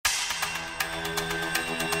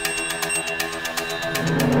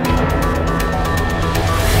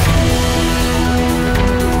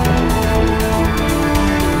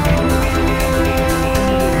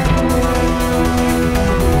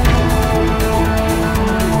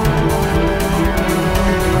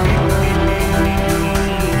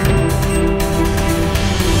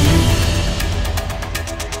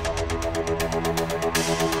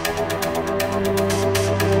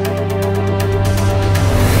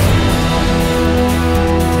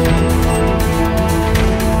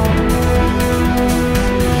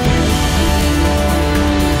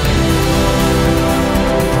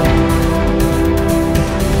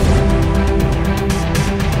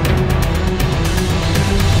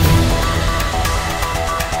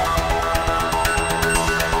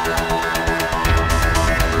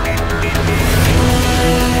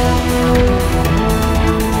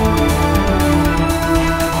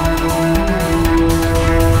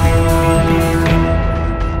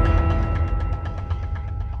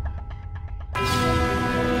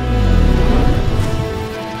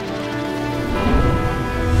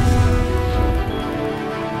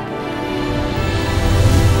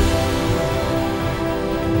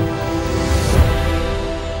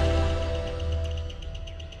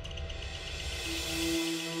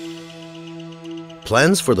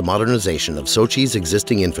plans for the modernization of Sochi's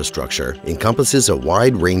existing infrastructure encompasses a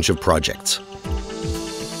wide range of projects.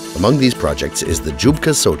 Among these projects is the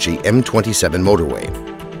Jubka-Sochi M27 motorway.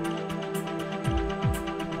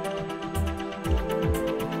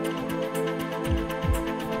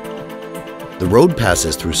 The road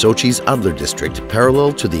passes through Sochi's Adler district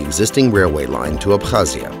parallel to the existing railway line to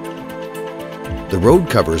Abkhazia. The road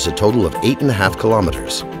covers a total of 8.5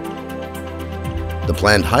 kilometers. The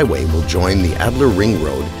planned highway will join the Adler Ring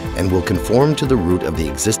Road and will conform to the route of the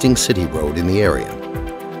existing city road in the area.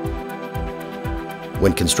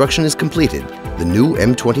 When construction is completed, the new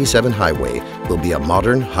M27 highway will be a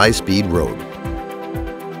modern, high-speed road.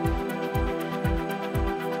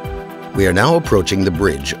 We are now approaching the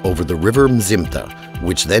bridge over the river Mzimta,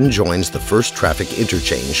 which then joins the first traffic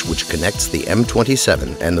interchange which connects the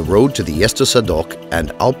M27 and the road to the Yestosadok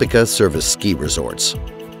and Alpika service ski resorts.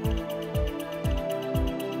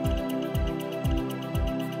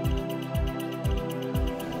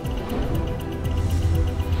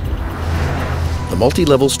 The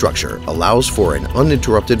multi-level structure allows for an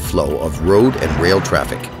uninterrupted flow of road and rail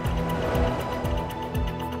traffic.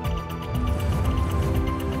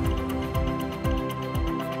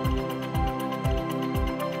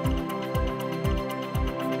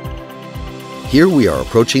 Here we are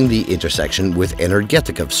approaching the intersection with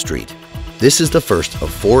Energetikov Street. This is the first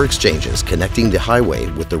of 4 exchanges connecting the highway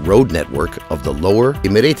with the road network of the lower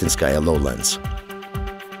Imeretinskaya lowlands.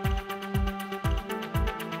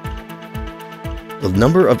 The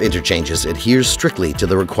number of interchanges adheres strictly to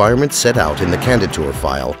the requirements set out in the candidature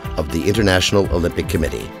file of the International Olympic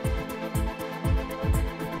Committee.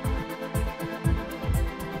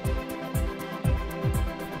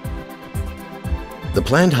 The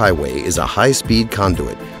planned highway is a high-speed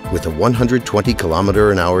conduit with a 120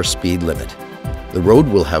 km/h speed limit. The road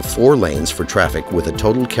will have 4 lanes for traffic with a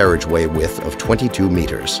total carriageway width of 22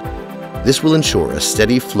 meters. This will ensure a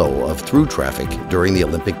steady flow of through traffic during the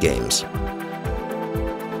Olympic Games.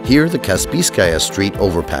 Here, the Kaspiyskaya Street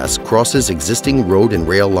overpass crosses existing road and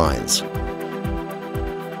rail lines.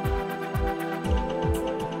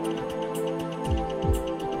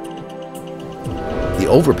 The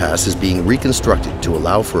overpass is being reconstructed to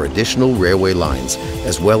allow for additional railway lines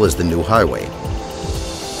as well as the new highway.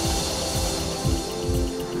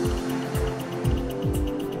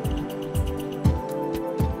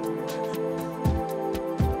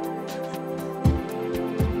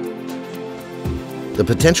 The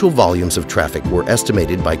potential volumes of traffic were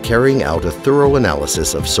estimated by carrying out a thorough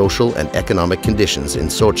analysis of social and economic conditions in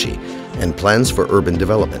Sochi and plans for urban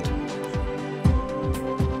development.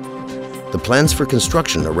 The plans for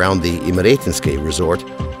construction around the Imeretinsky resort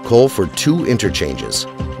call for 2 interchanges,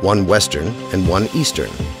 one western and one eastern.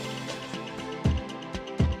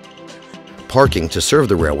 Parking to serve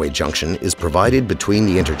the railway junction is provided between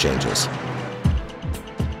the interchanges.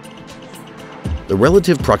 The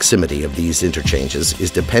relative proximity of these interchanges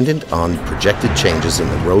is dependent on projected changes in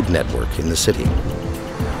the road network in the city.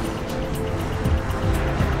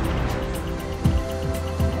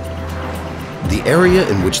 The area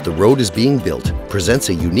in which the road is being built presents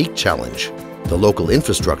a unique challenge. The local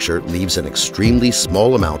infrastructure leaves an extremely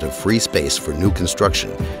small amount of free space for new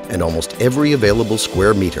construction, and almost every available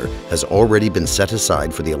square meter has already been set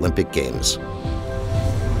aside for the Olympic Games.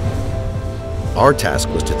 Our task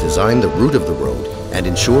was to design the route of the road and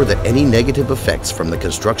ensure that any negative effects from the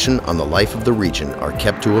construction on the life of the region are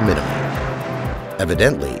kept to a minimum.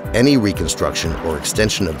 Evidently, any reconstruction or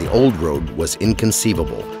extension of the old road was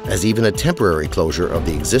inconceivable, as even a temporary closure of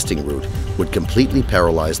the existing route would completely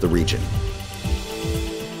paralyze the region.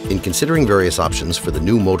 In considering various options for the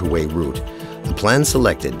new motorway route, the plan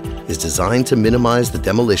selected is designed to minimize the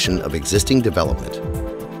demolition of existing development.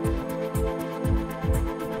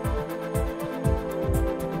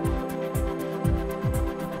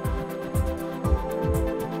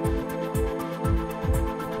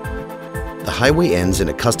 The highway ends in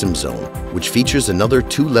a customs zone, which features another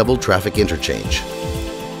 2-level traffic interchange.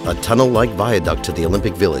 A tunnel-like viaduct to the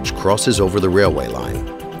Olympic Village crosses over the railway line.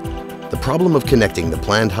 The problem of connecting the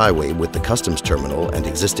planned highway with the customs terminal and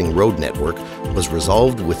existing road network was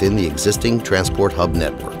resolved within the existing transport hub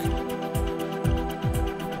network.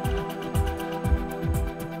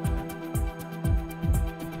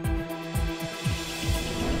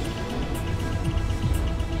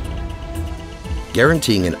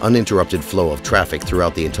 Guaranteeing an uninterrupted flow of traffic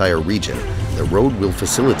throughout the entire region, the road will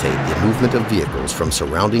facilitate the movement of vehicles from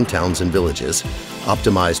surrounding towns and villages,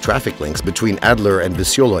 optimize traffic links between Adler and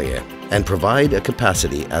Veseloe, and provide a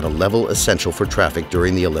capacity at a level essential for traffic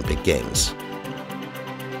during the Olympic Games.